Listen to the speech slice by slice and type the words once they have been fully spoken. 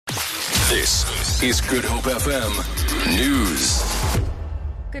This is Good Hope FM News.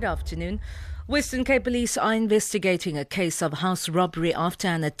 Good afternoon. Western Cape Police are investigating a case of house robbery after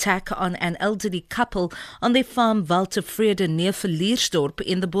an attack on an elderly couple on their farm Weltevreden near Villiersdorp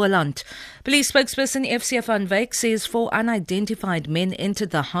in the Boland. Police spokesperson FCF van Wyk says 4 unidentified men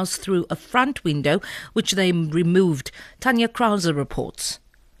entered the house through a front window, which they removed. Tanya Krause reports.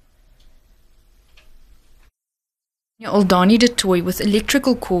 Aldani did toy with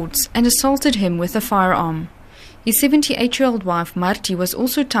electrical cords and assaulted him with a firearm. His 78-year-old wife Marti was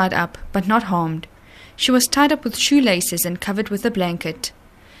also tied up but not harmed. She was tied up with shoelaces and covered with a blanket.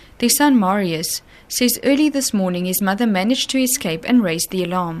 Their son Marius says early this morning his mother managed to escape and raised the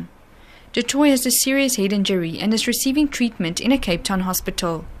alarm. De Toy has a serious head injury and is receiving treatment in a Cape Town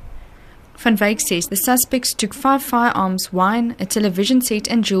hospital. Van Wyk says the suspects took 5 firearms, wine, a television set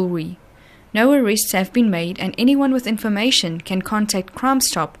and jewelry. No arrests have been made and anyone with information can contact Crime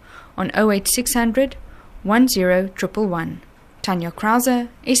Stop on 08600 10111. Tanya Krause,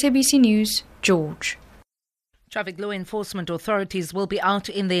 SABC News, George. Traffic law enforcement authorities will be out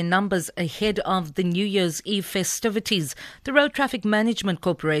in their numbers ahead of the New Year's Eve festivities. The Road Traffic Management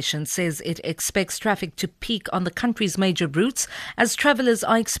Corporation says it expects traffic to peak on the country's major routes as travellers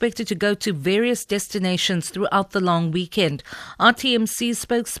are expected to go to various destinations throughout the long weekend. RTMC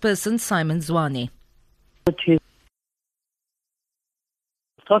spokesperson Simon Zwane.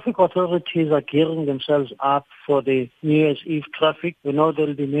 Traffic authorities are gearing themselves up for the New Year's Eve traffic. We know there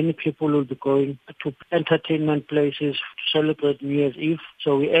will be many people who will be going to entertainment places to celebrate New Year's Eve.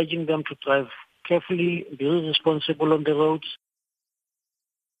 So we're urging them to drive carefully, be responsible on the roads.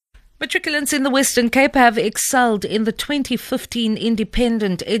 Matriculants in the Western Cape have excelled in the 2015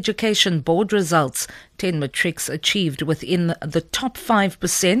 Independent Education Board results. 10 matrics achieved within the top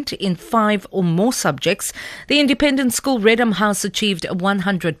 5% in 5 or more subjects. The independent school Redham House achieved a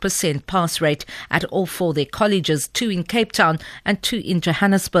 100% pass rate at all 4 their colleges, 2 in Cape Town and 2 in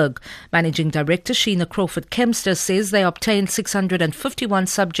Johannesburg. Managing Director Sheena Crawford-Kempster says they obtained 651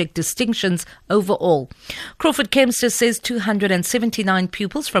 subject distinctions overall. Crawford-Kempster says 279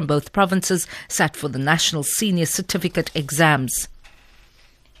 pupils from both provinces sat for the National Senior Certificate exams.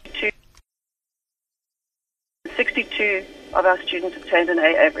 62 of our students obtained an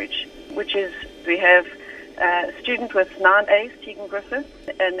A average, which is, we have a student with 9 A's, Tegan Griffith,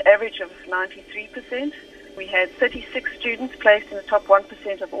 an average of 93%. We had 36 students placed in the top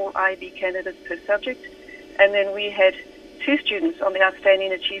 1% of all IB candidates per subject. And then we had 2 students on the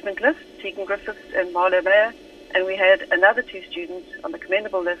Outstanding Achievement list, Tegan Griffith and Marlo Mayer, and we had another 2 students on the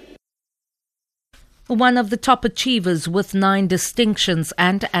Commendable list. One of the top achievers with 9 distinctions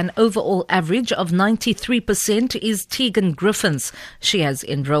and an overall average of 93% is Tegan Griffiths. She has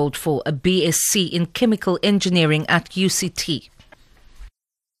enrolled for a BSc in Chemical Engineering at UCT.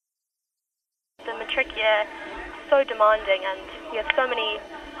 The matric year is so demanding and we have so many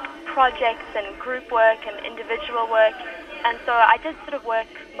projects and group work and individual work, and so I did sort of work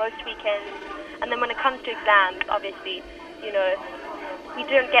most weekends, and then when it comes to exams, obviously, you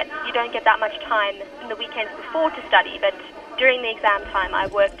don't get that much time in the weekends before to study, but during the exam time I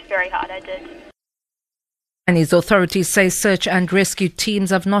worked very hard, I did. And his authorities say search and rescue teams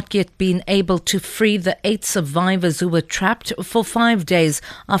have not yet been able to free the 8 survivors who were trapped for 5 days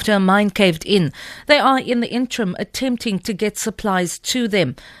after a mine caved in. They are in the interim attempting to get supplies to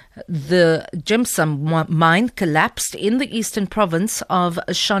them. The Gemsam mine collapsed in the eastern province of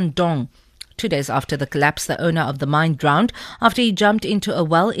Shandong. 2 days after the collapse, the owner of the mine drowned after he jumped into a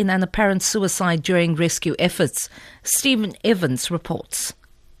well in an apparent suicide during rescue efforts. Stephen Evans reports.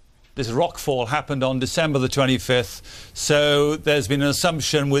 This rockfall happened on December the 25th, so there's been an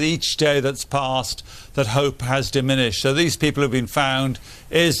assumption with each day that's passed that hope has diminished. So these people who've been found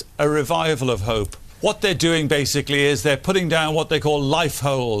is a revival of hope. What they're doing basically is they're putting down what they call life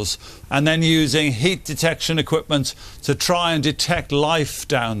holes and then using heat detection equipment to try and detect life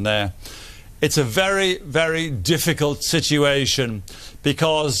down there. It's a very, very difficult situation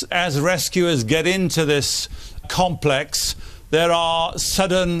because as rescuers get into this complex, there are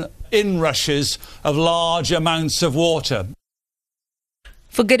sudden inrushes of large amounts of water.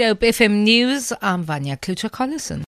 For Good Hope FM News, I'm Vanya Klucher-Collison.